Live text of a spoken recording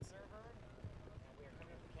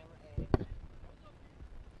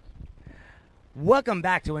Welcome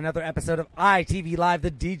back to another episode of ITV Live, the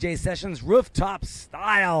DJ Sessions Rooftop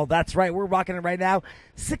Style. That's right, we're rocking it right now.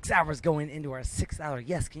 6 hours going into our 6th hour.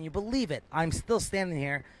 Yes, can you believe it? I'm still standing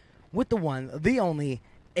here with the one, the only,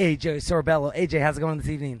 AJ Sorbello. AJ, how's it going this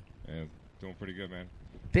evening? Yeah, doing pretty good, man.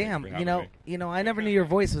 Damn, you know, I never knew your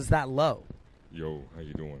voice was that low. Yo, how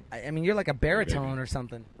you doing? I mean, you're like a baritone or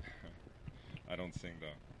something. I don't sing, though.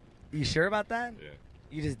 You sure about that? Yeah.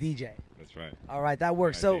 You just DJ. That's right. All right, that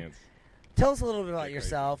works. I So, dance. tell us a little bit about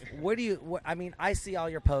yourself. Where do you? I mean, I see all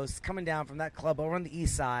your posts coming down from that club over on the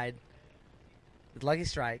east side with Lucky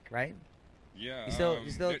Strike, right? Yeah. You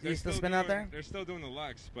still spin out there? They're still doing the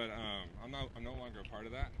Lux, but I'm no longer a part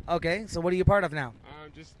of that. Okay, so what are you part of now?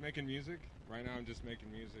 I'm just making music. Right now, I'm just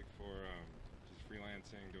making music for just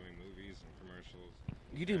freelancing, doing movies and commercials.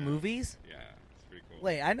 You do movies? Yeah, it's pretty cool.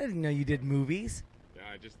 Wait, I didn't know you did movies. Yeah,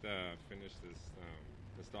 I just finished this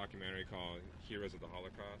documentary called Heroes of the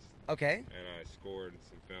Holocaust. Okay. And I scored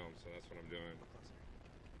some films, so that's what I'm doing.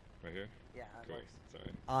 Right here? Yeah, Cool.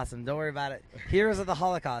 Sorry. Awesome. Don't worry about it. Heroes of the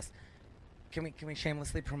Holocaust. Can we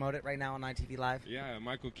shamelessly promote it right now on ITV Live? Yeah,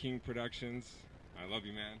 Michael King Productions. I love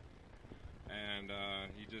you, man. And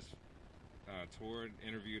he just toured,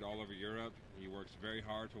 interviewed all over Europe. He works very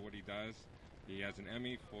hard for what he does. He has an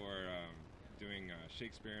Emmy for doing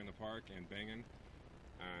Shakespeare in the Park and banging,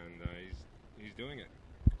 and he's doing it.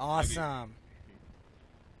 Awesome.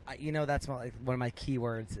 You know, that's one of my key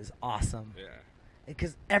words is awesome. Yeah.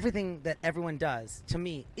 Because everything that everyone does, to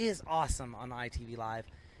me, is awesome on ITV Live.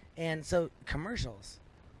 And so, commercials,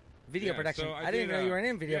 video production. So I didn't know you were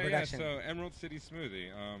in video production. Yeah, so Emerald City Smoothie.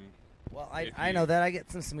 Well, I know that. I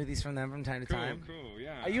get some smoothies from them from time to time. Cool,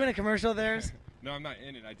 yeah. Are you in a commercial of theirs? No, I'm not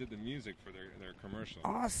in it. I did the music for their commercial.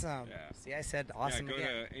 Awesome. Yeah. See, I said awesome go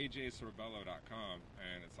again. to ajsorbello.com,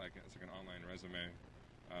 and it's like an online resume.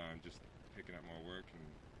 Just picking up more work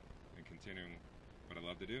and continuing what I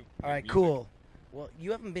love to do. All right, music. cool. Well,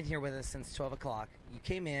 you haven't been here with us since 12 o'clock. You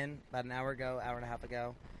came in about an hour ago, hour and a half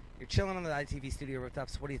ago. You're chilling on the ITV studio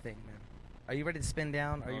rooftops. What do you think, man? Are you ready to spin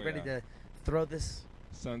down? Are you ready to throw this?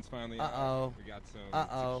 Sun's finally Uh-oh. out. We got some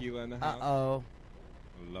tequila in the house. Uh-oh.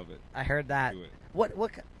 I love it. I heard that. Do it. What?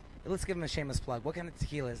 Let's give him a shameless plug. What kind of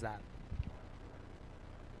tequila is that?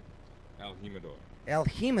 El Jimador. El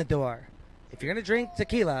Jimador. If you're going to drink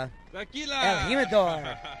tequila, Tequila! El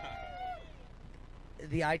Jimador.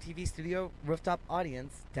 The ITV studio rooftop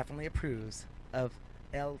audience definitely approves of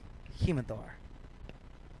El Jimador.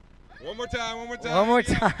 One more time. One more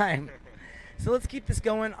time. So let's keep this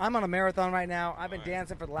going. I'm on a marathon right now. I've been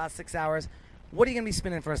dancing for the last 6 hours. What are you going to be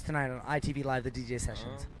spinning for us tonight on ITV Live, the DJ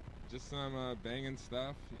Sessions? Just some banging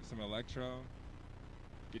stuff, some electro.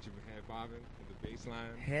 Get your head bobbing with the bass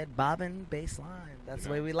line. Head bobbing, bass line. That's the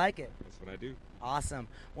way we like it. That's what I do. Awesome.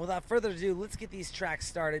 Well, without further ado, let's get these tracks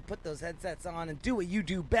started. Put those headsets on and do what you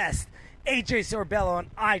do best. AJ Sorbello on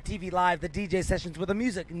ITV Live, the DJ Sessions, where the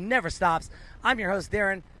music never stops. I'm your host,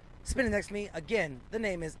 Darren. Spinning next to me, again, the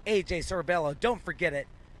name is AJ Sorbello. Don't forget it.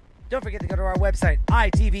 Don't forget to go to our website,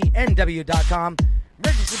 itvnw.com.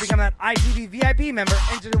 Register to become that ITV VIP member.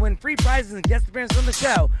 Enter to win free prizes and guest appearances on the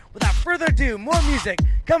show. Without further ado, more music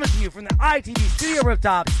coming to you from the ITV studio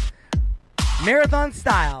rooftops. Marathon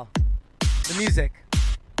style. The music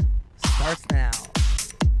starts now.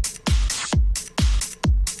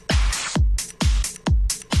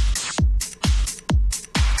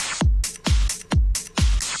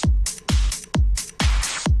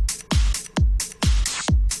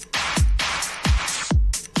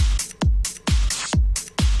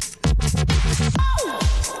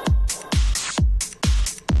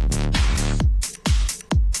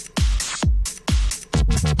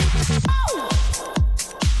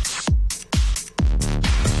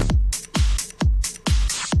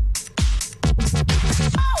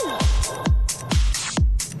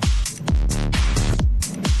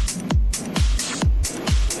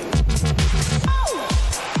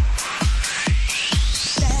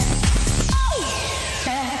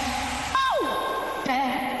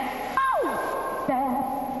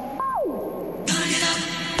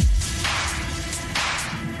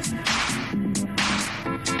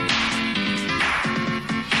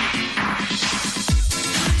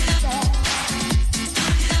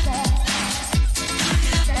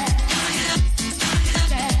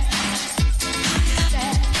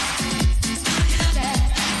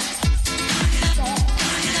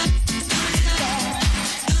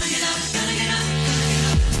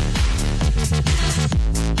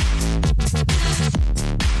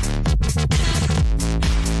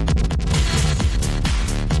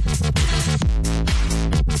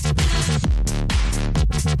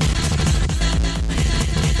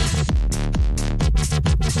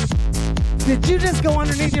 Did you just go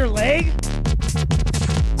underneath your leg?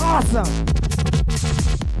 Awesome.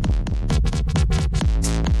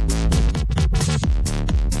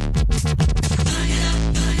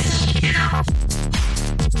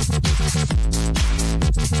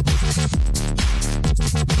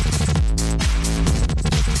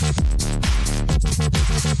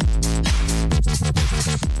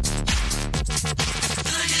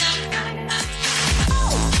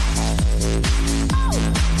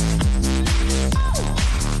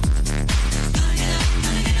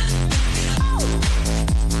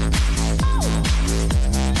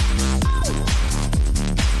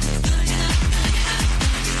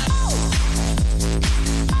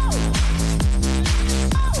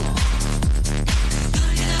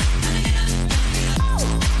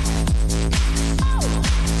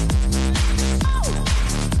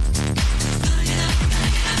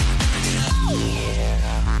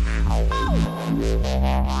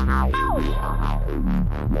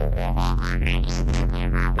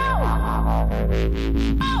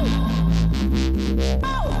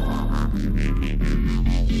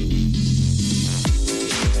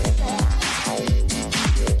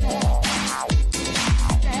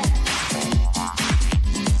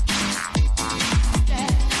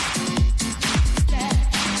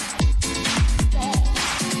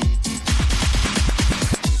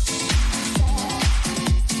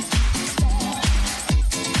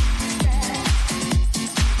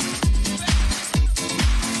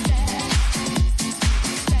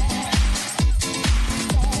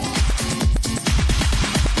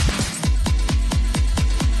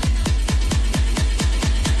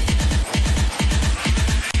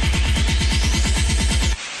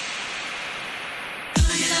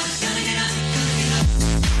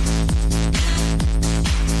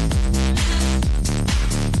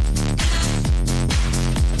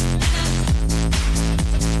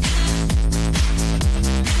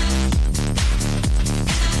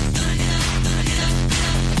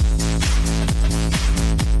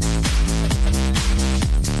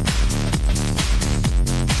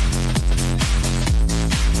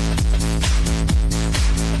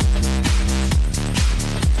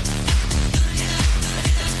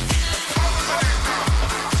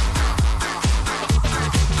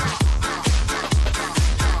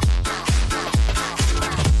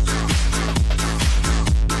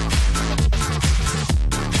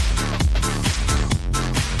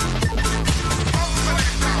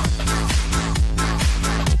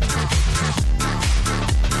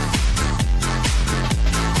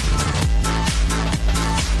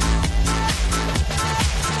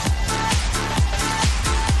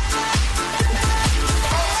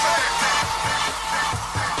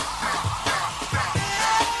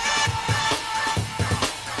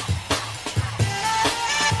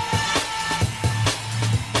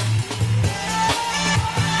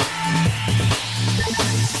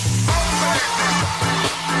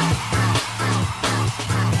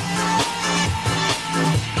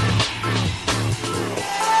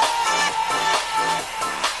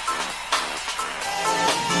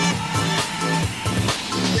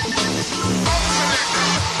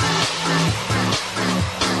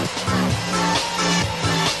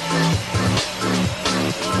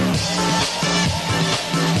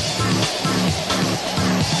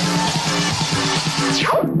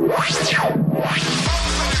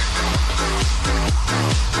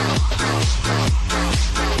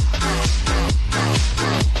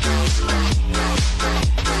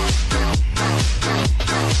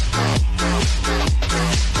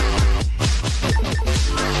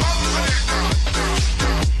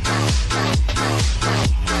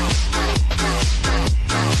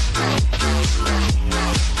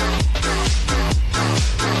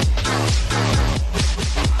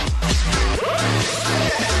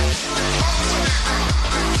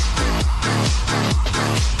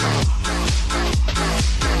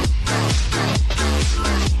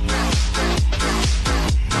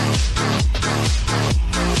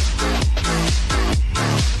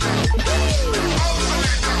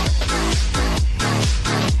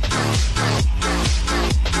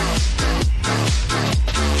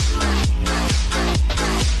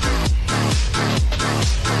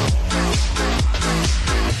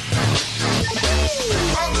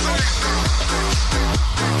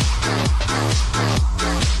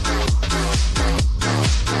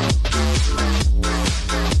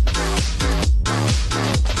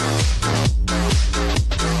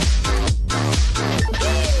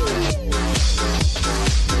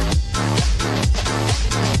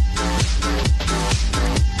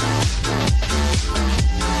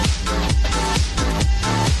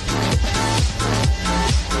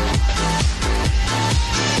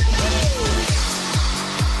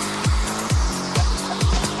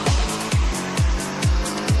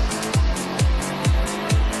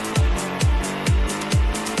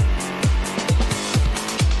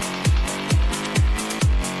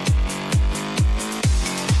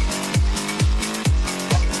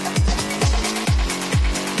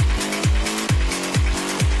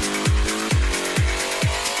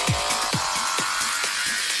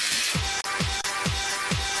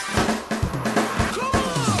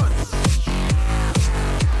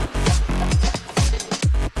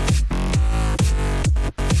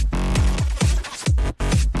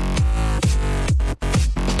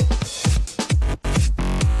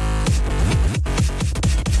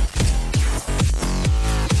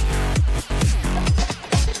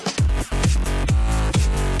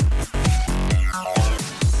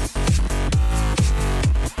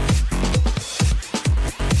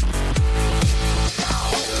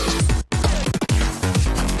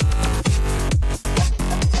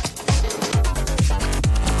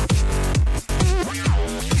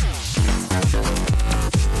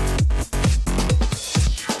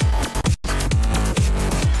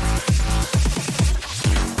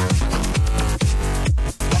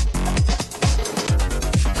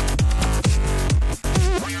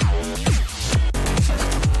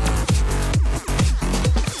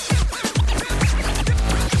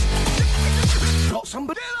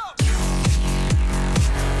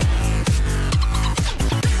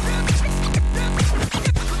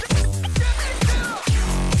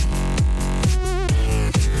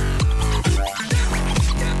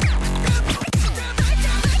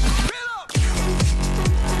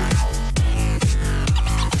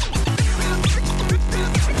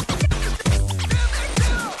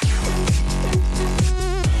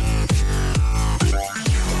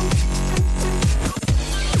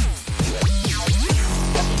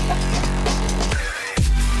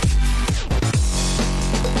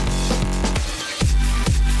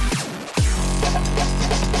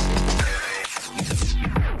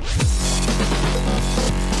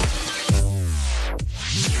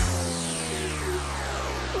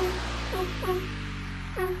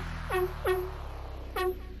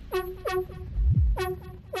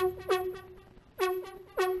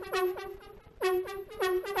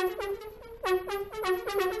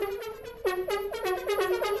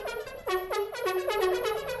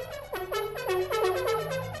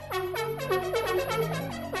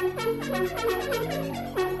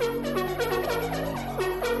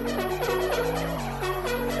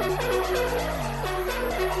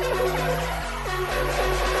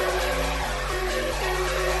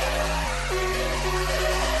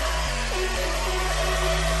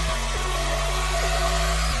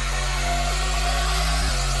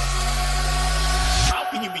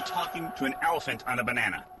 To an elephant on a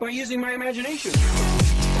banana. By using my imagination.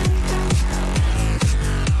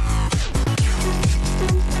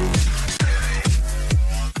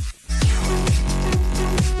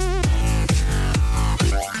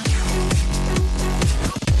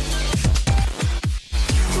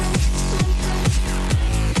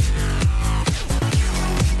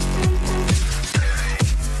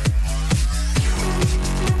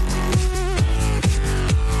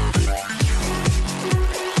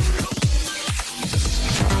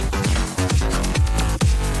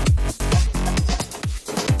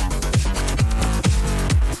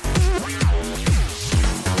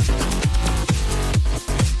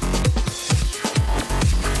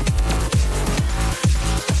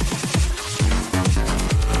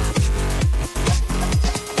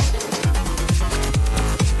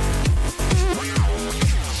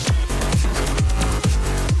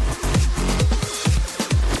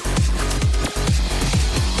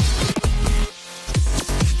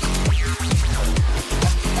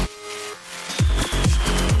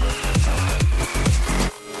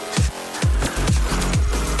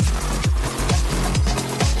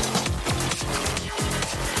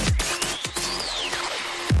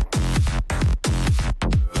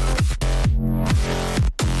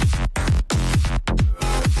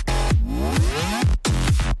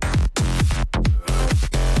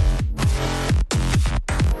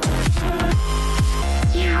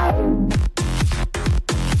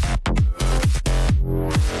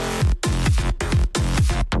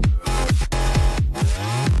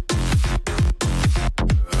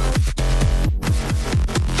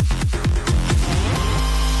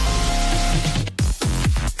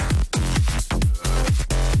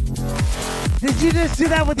 Did you just do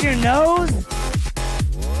that with your nose?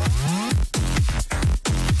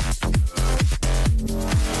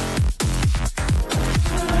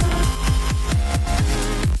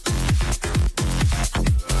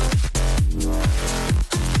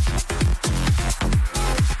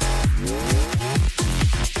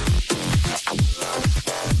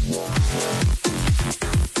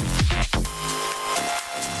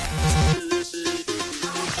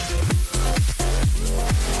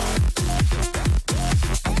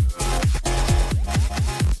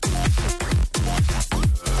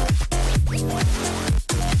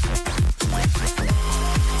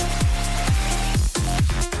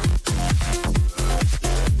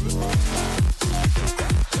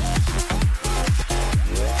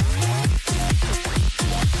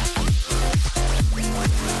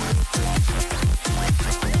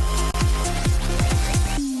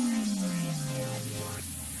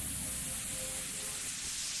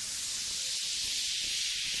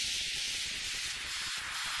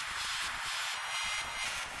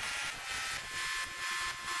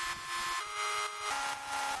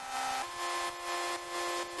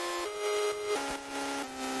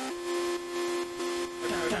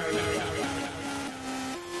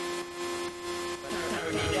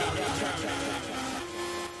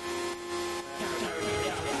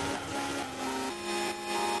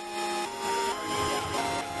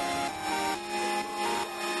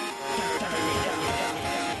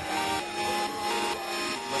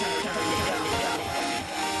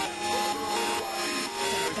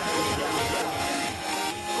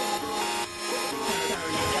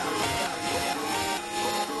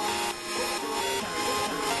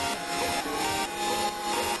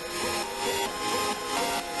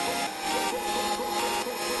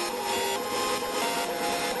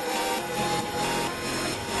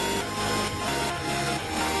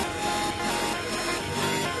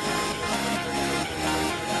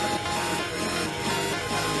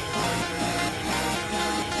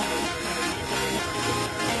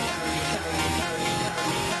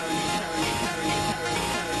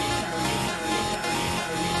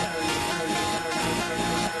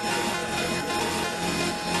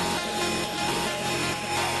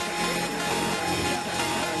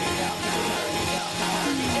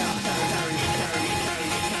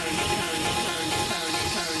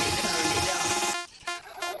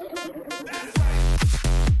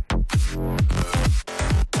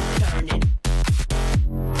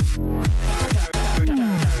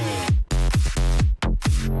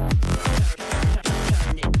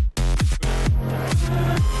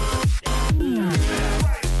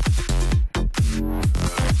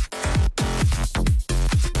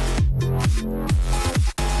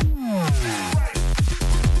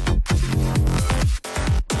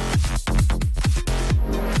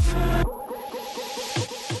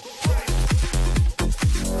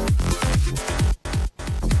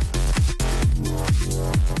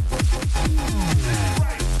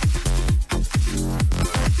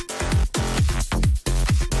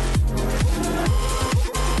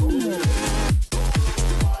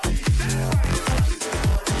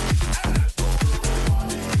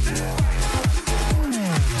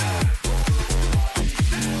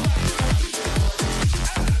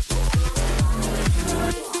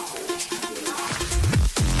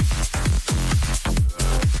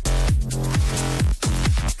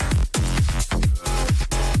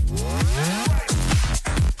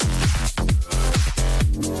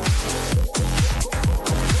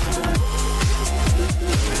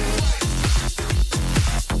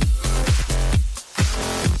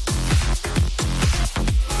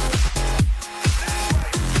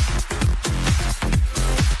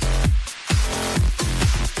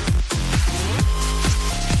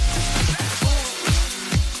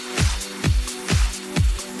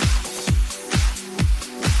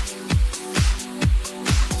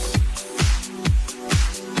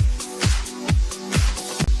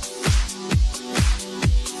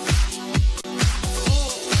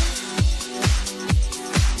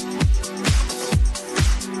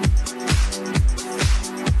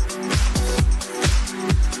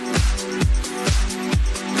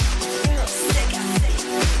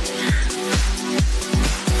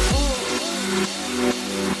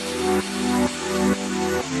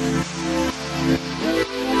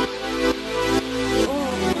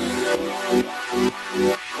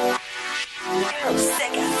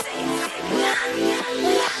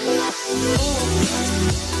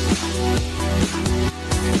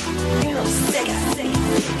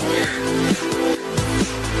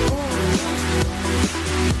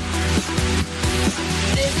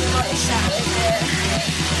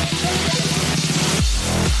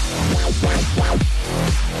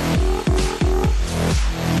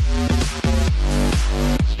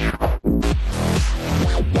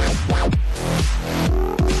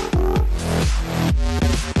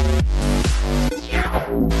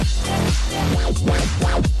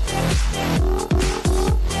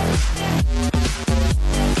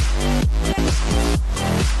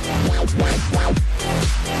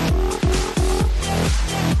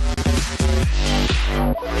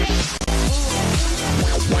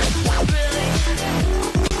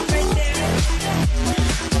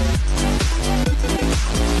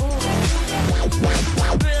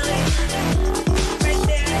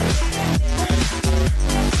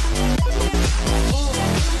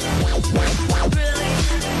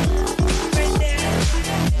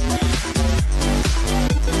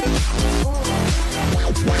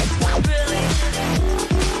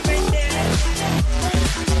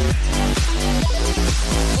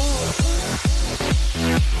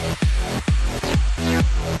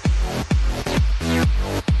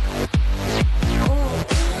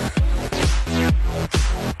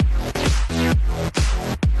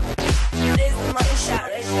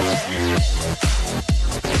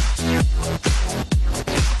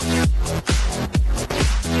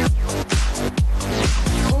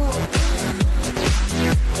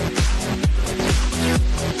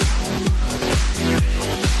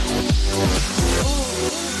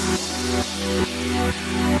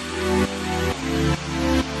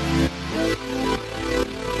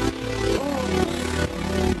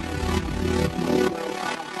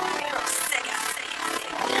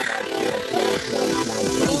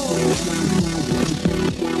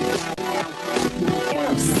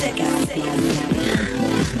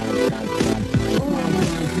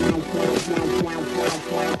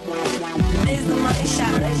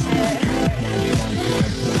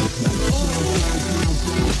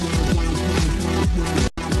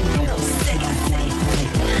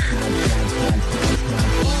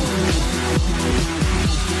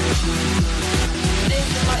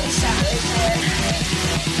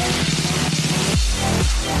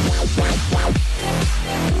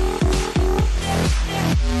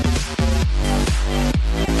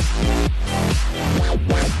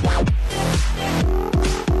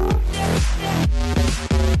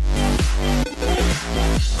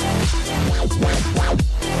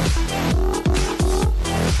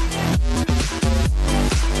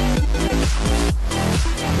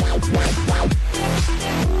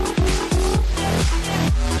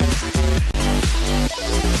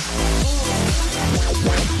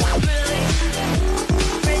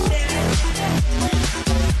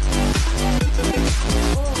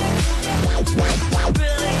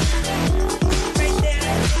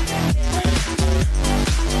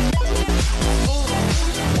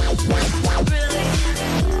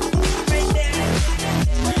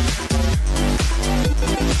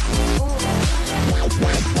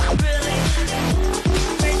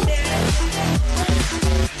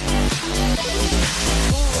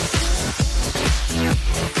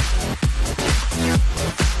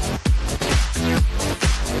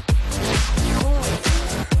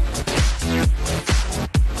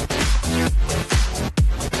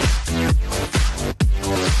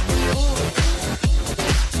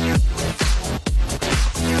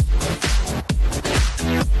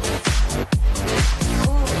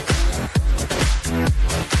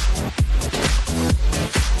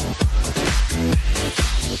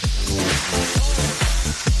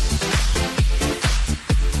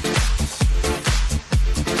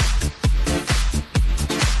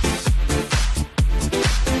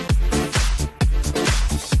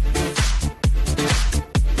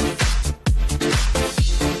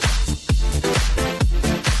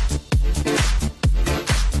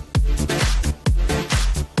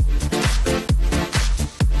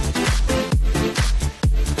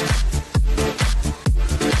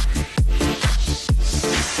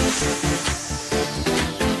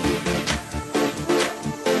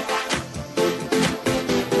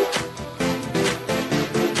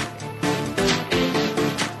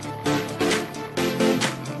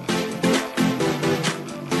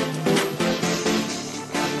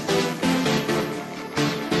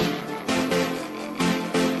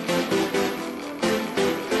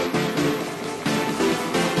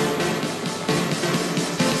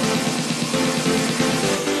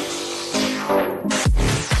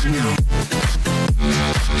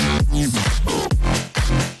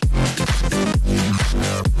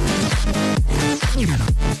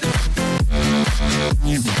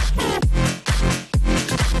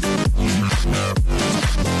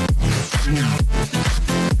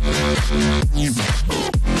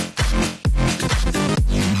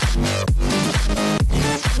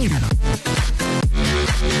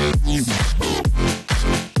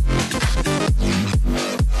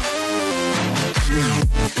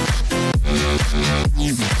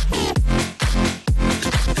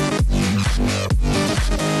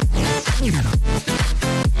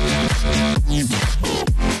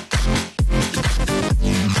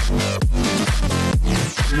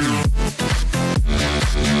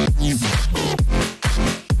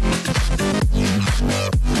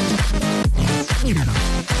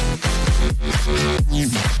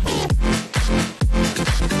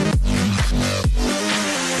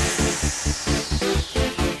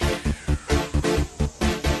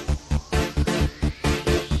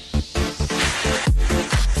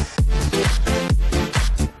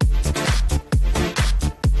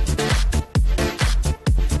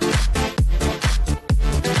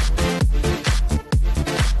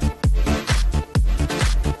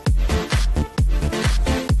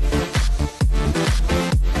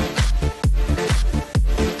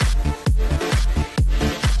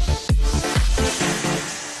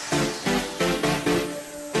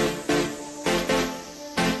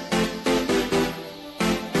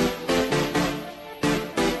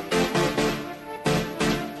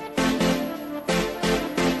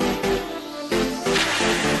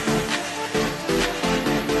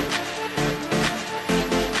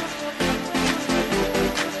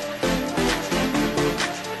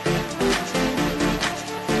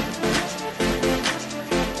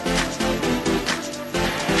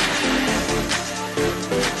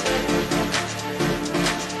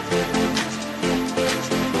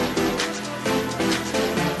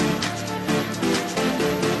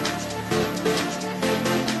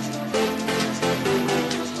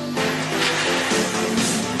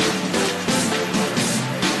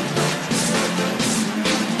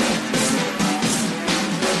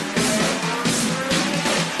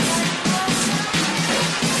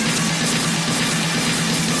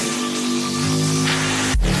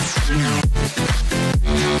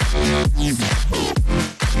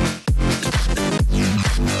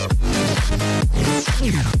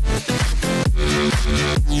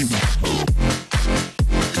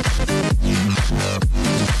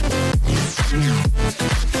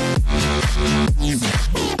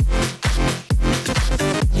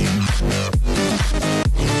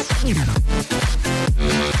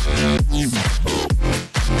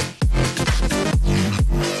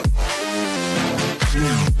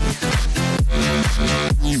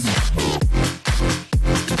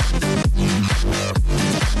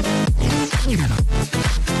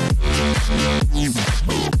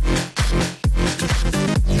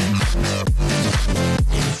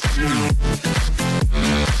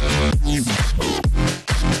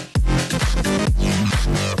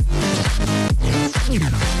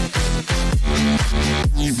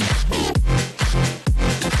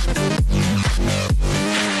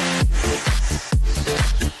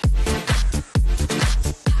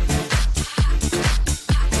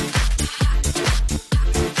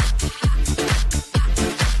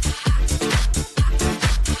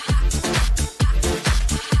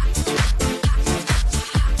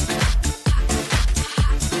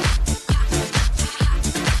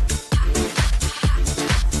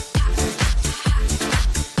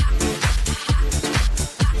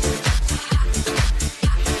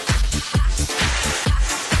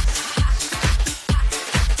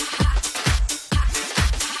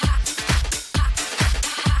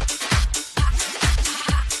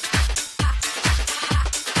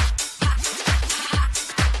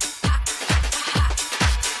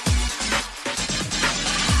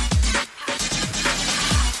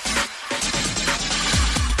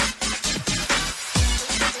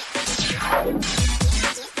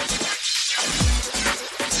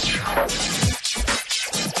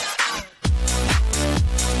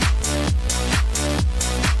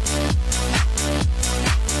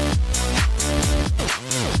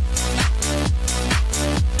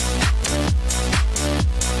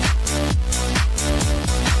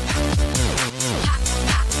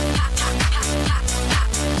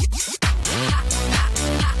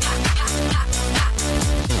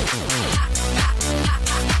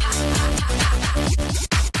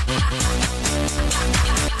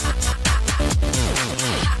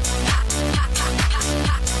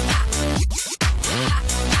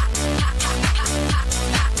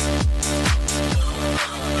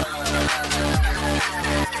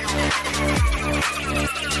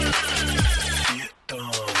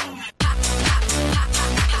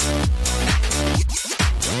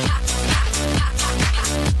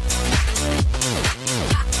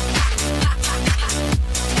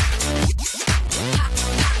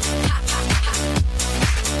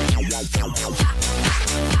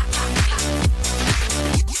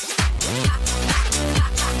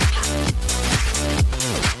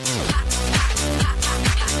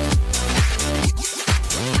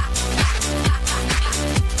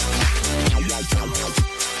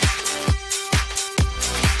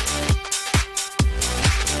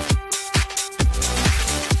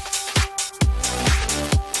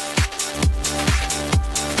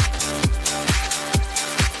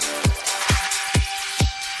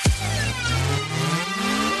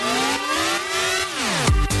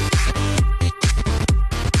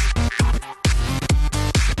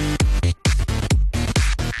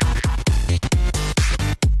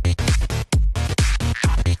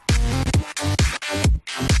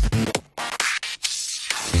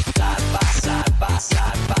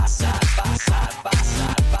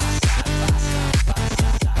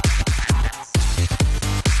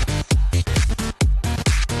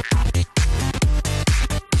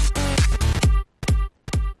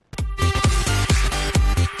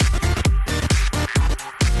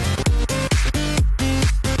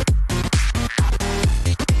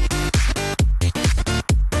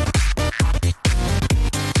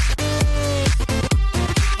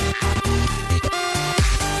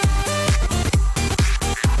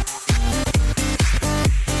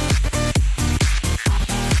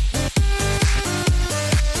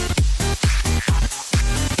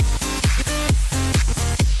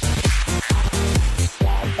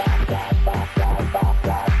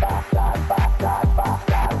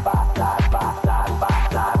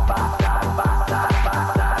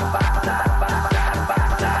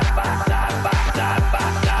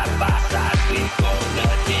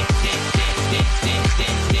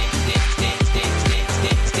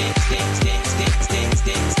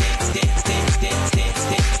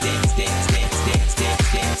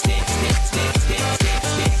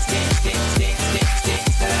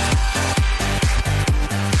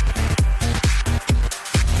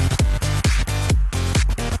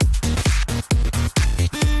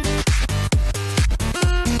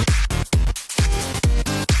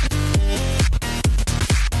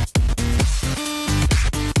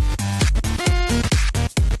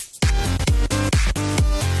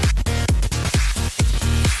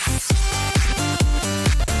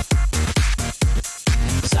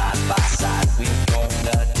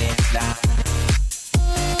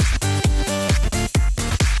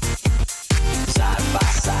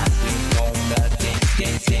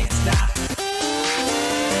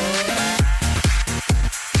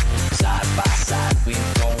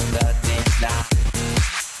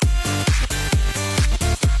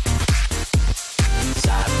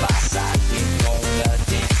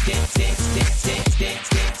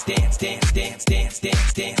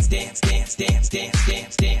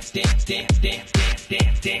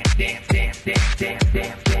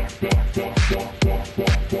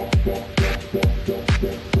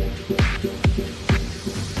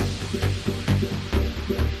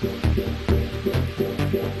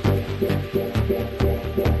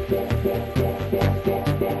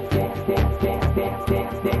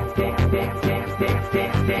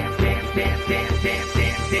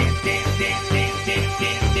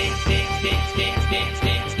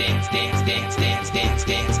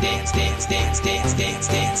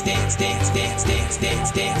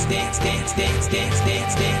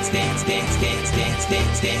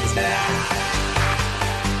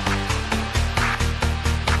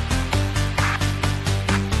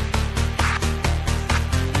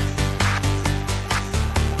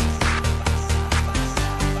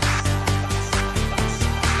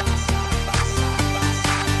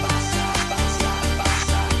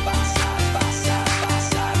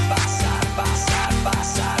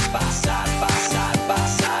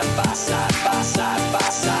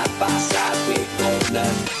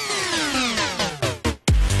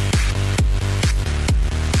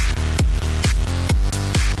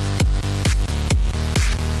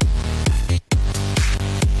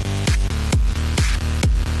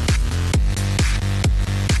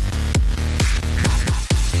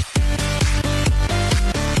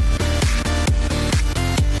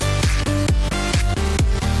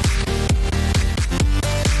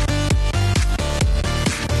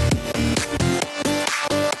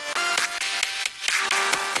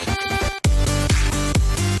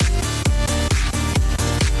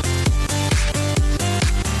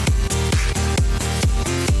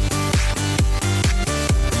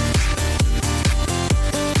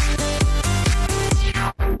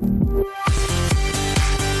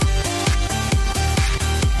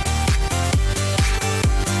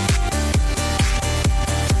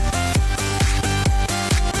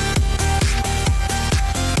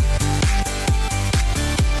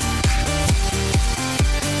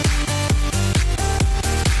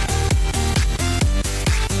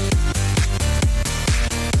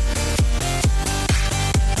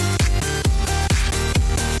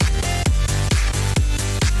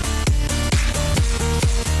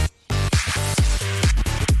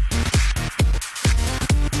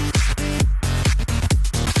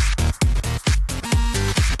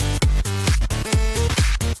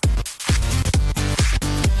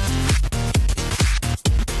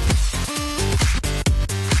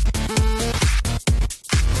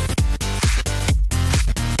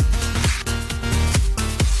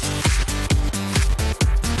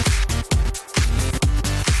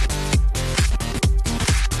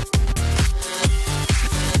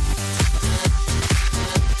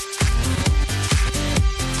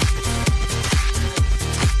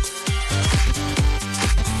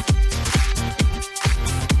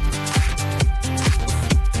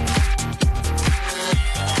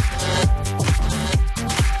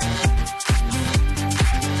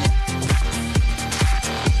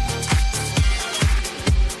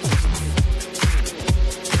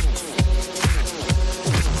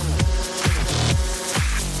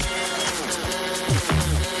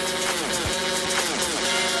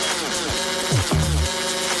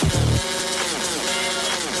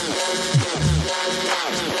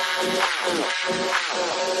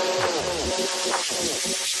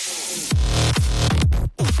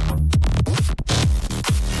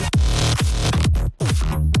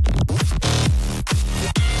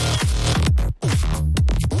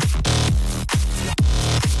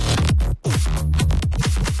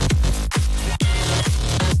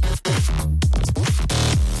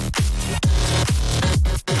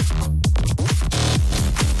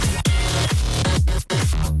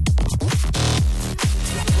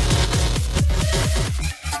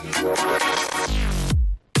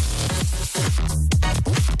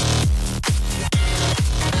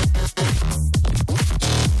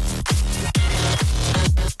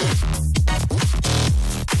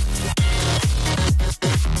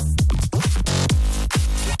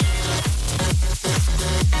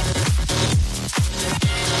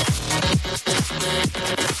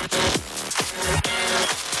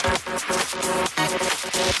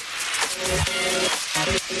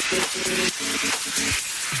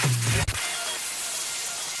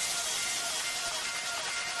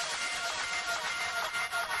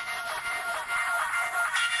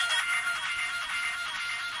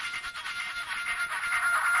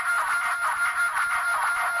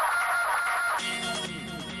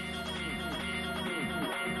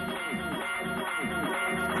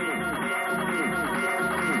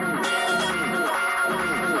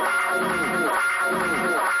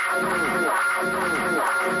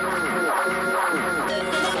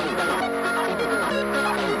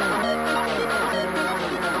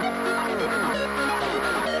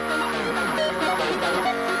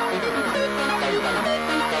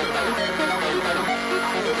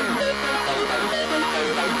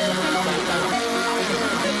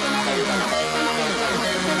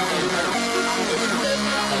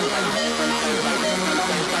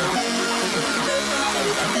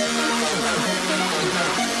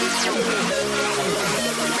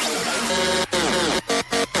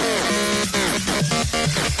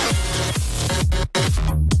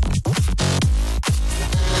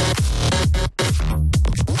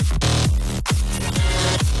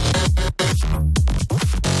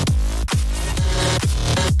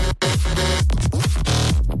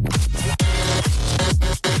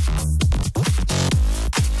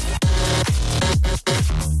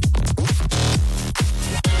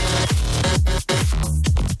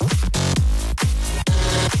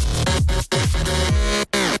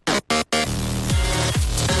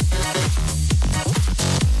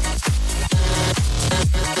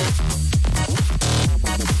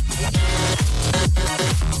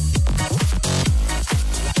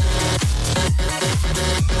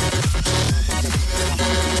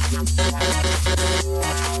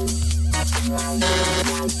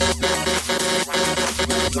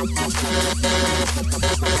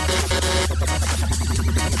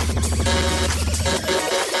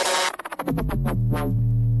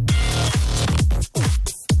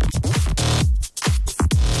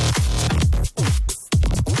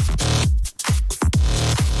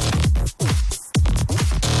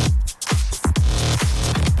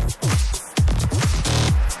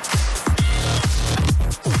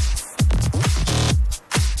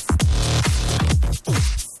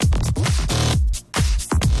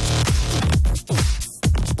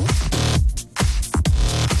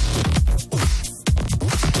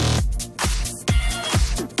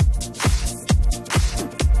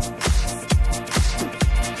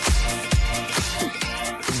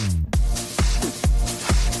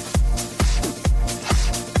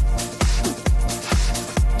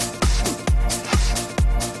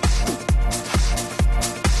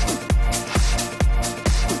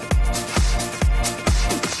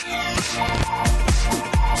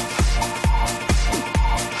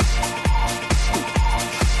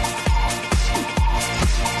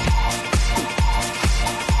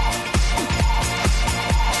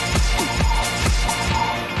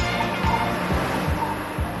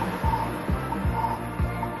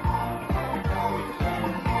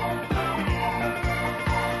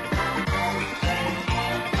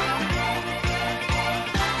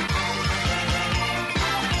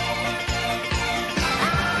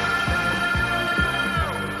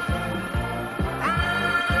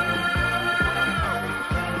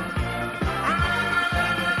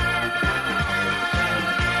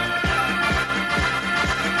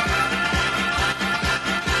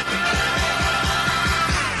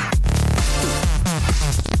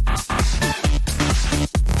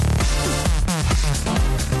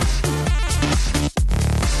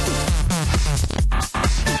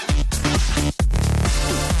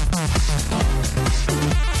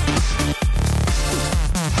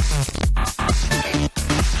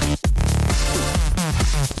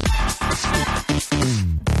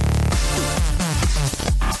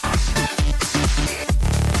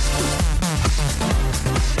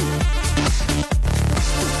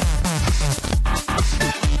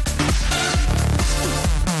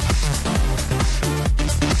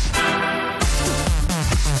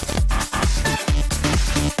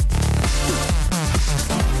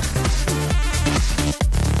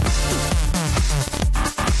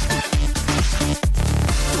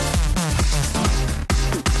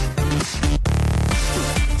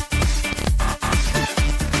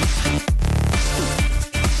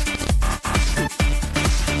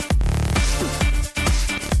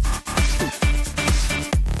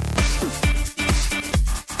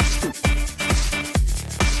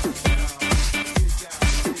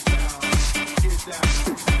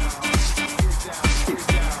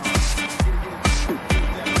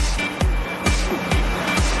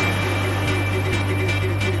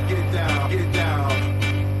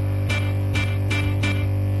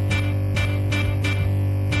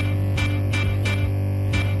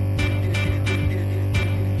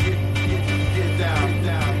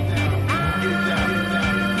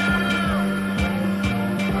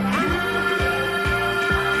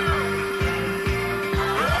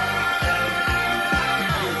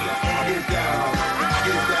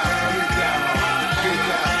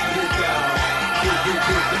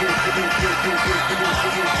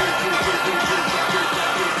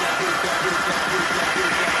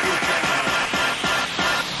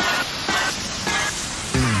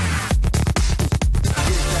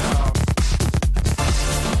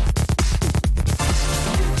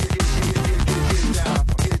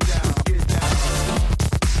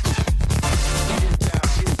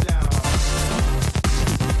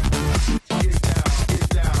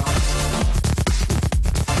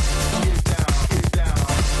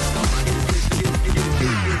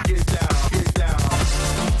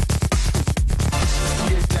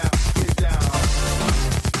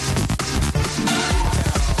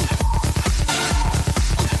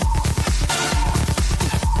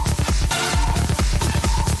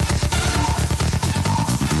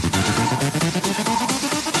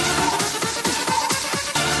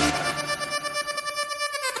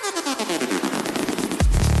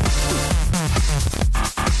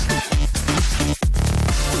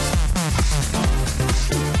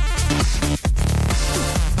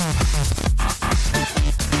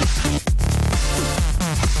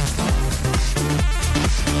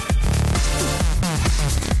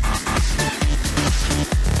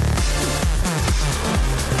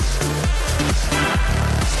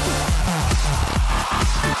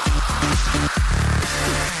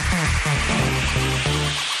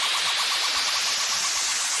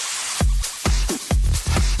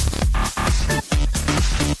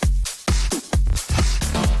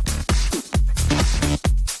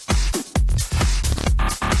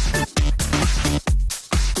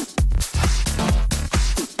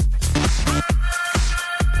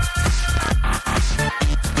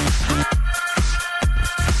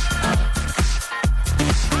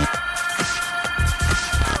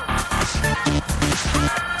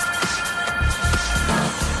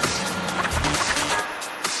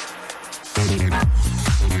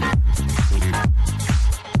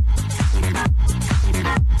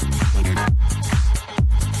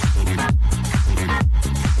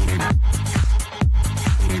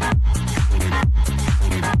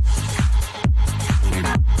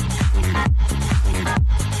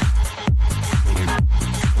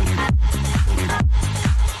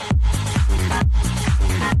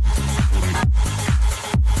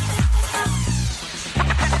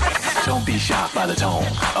 by the tone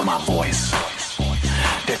of my voice.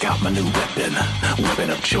 Check out my new weapon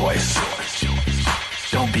of choice.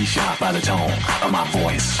 Don't be shocked by the tone of my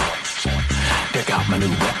voice. Check out my new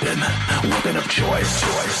weapon of choice.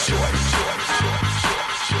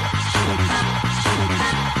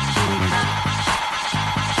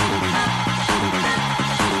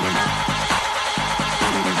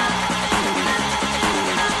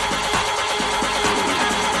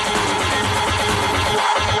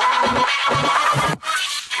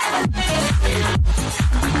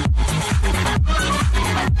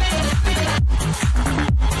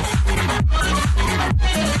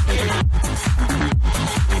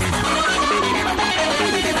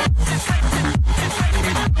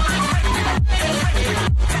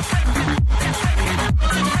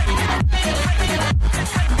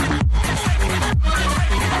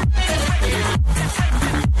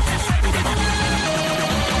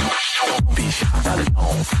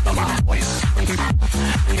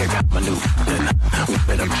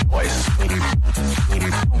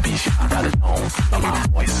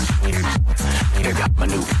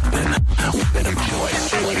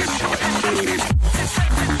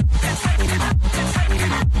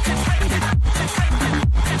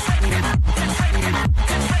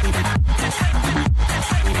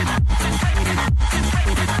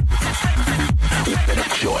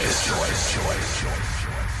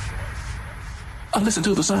 Listen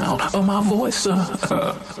to the sound of my voice.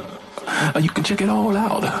 You can check it all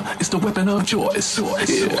out. It's the weapon of choice. Yeah.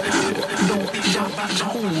 Don't shout by the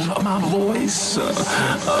tone of my voice.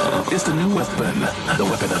 It's the new weapon, the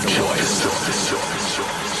weapon of choice.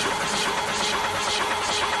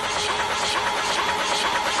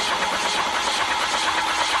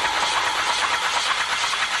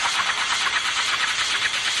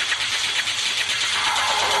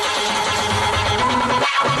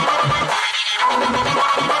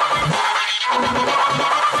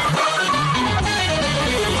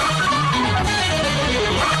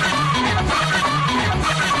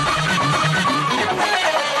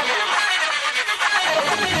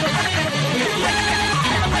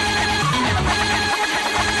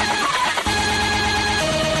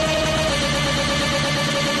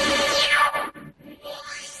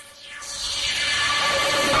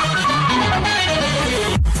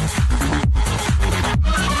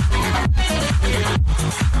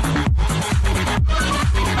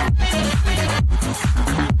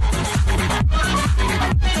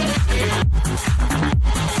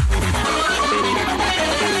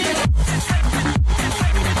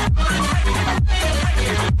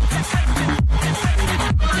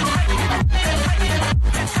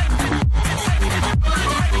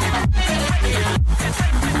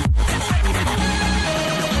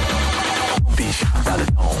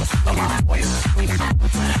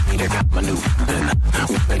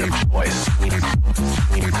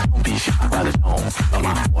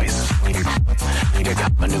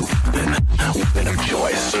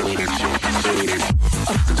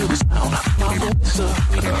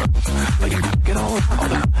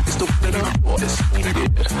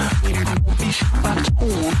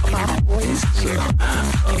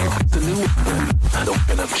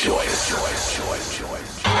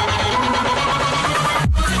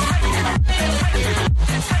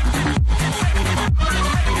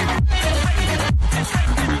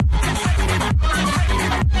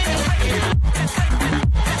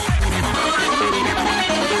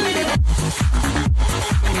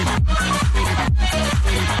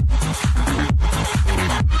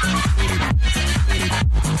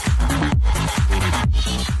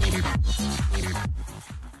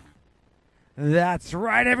 That's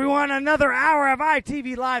right, everyone. Another hour of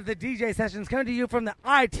ITV Live, the DJ sessions, coming to you from the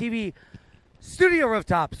ITV studio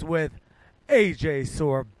rooftops with AJ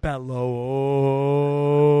Sorbello.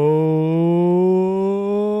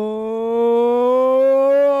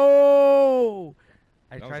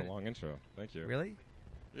 That was a long intro. Thank you. Really?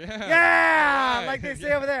 Yeah. Yeah, like they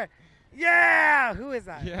say over there. Yeah. Who is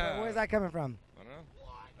that? Yeah. Where's that coming from? I don't know.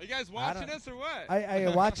 Are you guys watching us or what? Are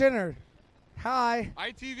you watching or? Hi.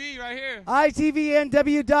 ITV right here.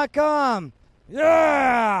 ITVNW.com.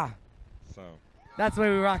 Yeah. So. That's the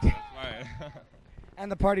way we rock it. Right.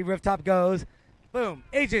 And the party rooftop goes. Boom.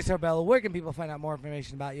 AJ Sorbello. Where can people find out more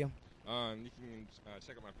information about you? You can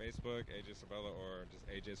check out my Facebook, AJ Sorbello, or just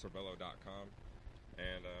ajsorbello.com.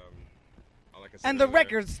 And like I said, and the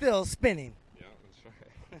record's still spinning. Yeah, that's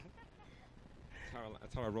right.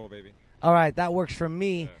 that's how I roll, baby. All right, that works for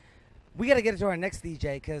me. Yeah. We got to get into our next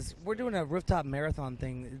DJ because we're doing a rooftop marathon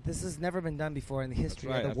thing. This has never been done before in the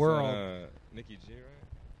history of the world. Nikki G,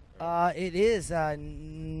 right? It is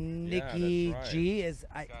Nikki right. G. This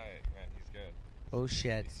guy, man, he's good. Oh,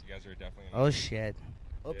 shit. You guys are definitely. Oh, shit.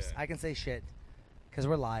 Oops, Yeah. I can say shit because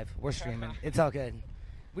we're live. We're streaming. It's all good.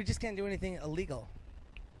 We just can't do anything illegal.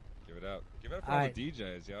 Give it up. Give it up for All all right. the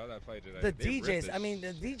DJs, yo. That fight today. The They ripped DJs, this I mean,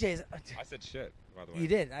 the shit. DJs. I said shit, by the way. You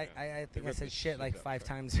did. Yeah. I They think I ripped said the shit like up, 5 so.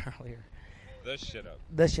 times earlier. The shit up.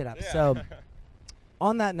 The shit up. Yeah. So,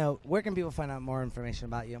 on that note, where can people find out more information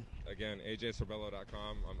about you? Again,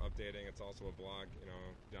 ajsorbello.com. I'm updating. It's also a blog.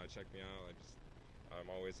 Check me out. I'm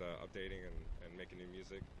always updating and making new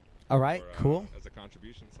music. All right, for, cool. As a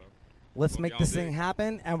contribution, so. Let's Hope make y'all this dig. thing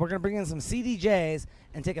happen, and we're going to bring in some CDJs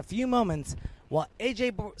and take a few moments while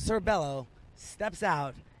AJ Sorbello steps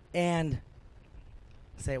out and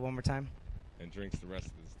say it one more time. And drinks the rest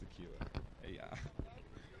of this tequila. Hey,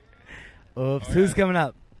 yeah. Oops, Oh, who's yeah. coming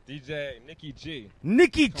up? DJ Nikki G.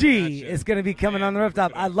 Nikki Coming at G you. is going to be coming Man, on the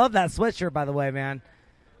rooftop. look at I us. love that sweatshirt, by the way, man.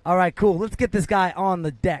 All right, cool. Let's get this guy on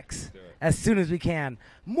the decks do it. as soon as we can.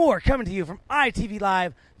 More coming to you from ITV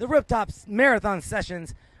Live, the Rooftops Marathon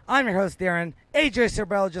Sessions. I'm your host, Darren. AJ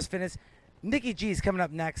Sorbello just finished. Nikki G's coming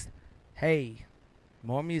up next. Hey,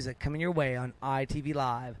 more music coming your way on ITV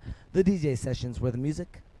Live, the DJ sessions where the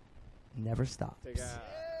music never stops.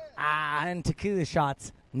 And tequila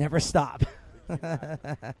shots never stop.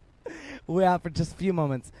 We're out for just a few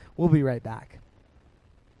moments. We'll be right back.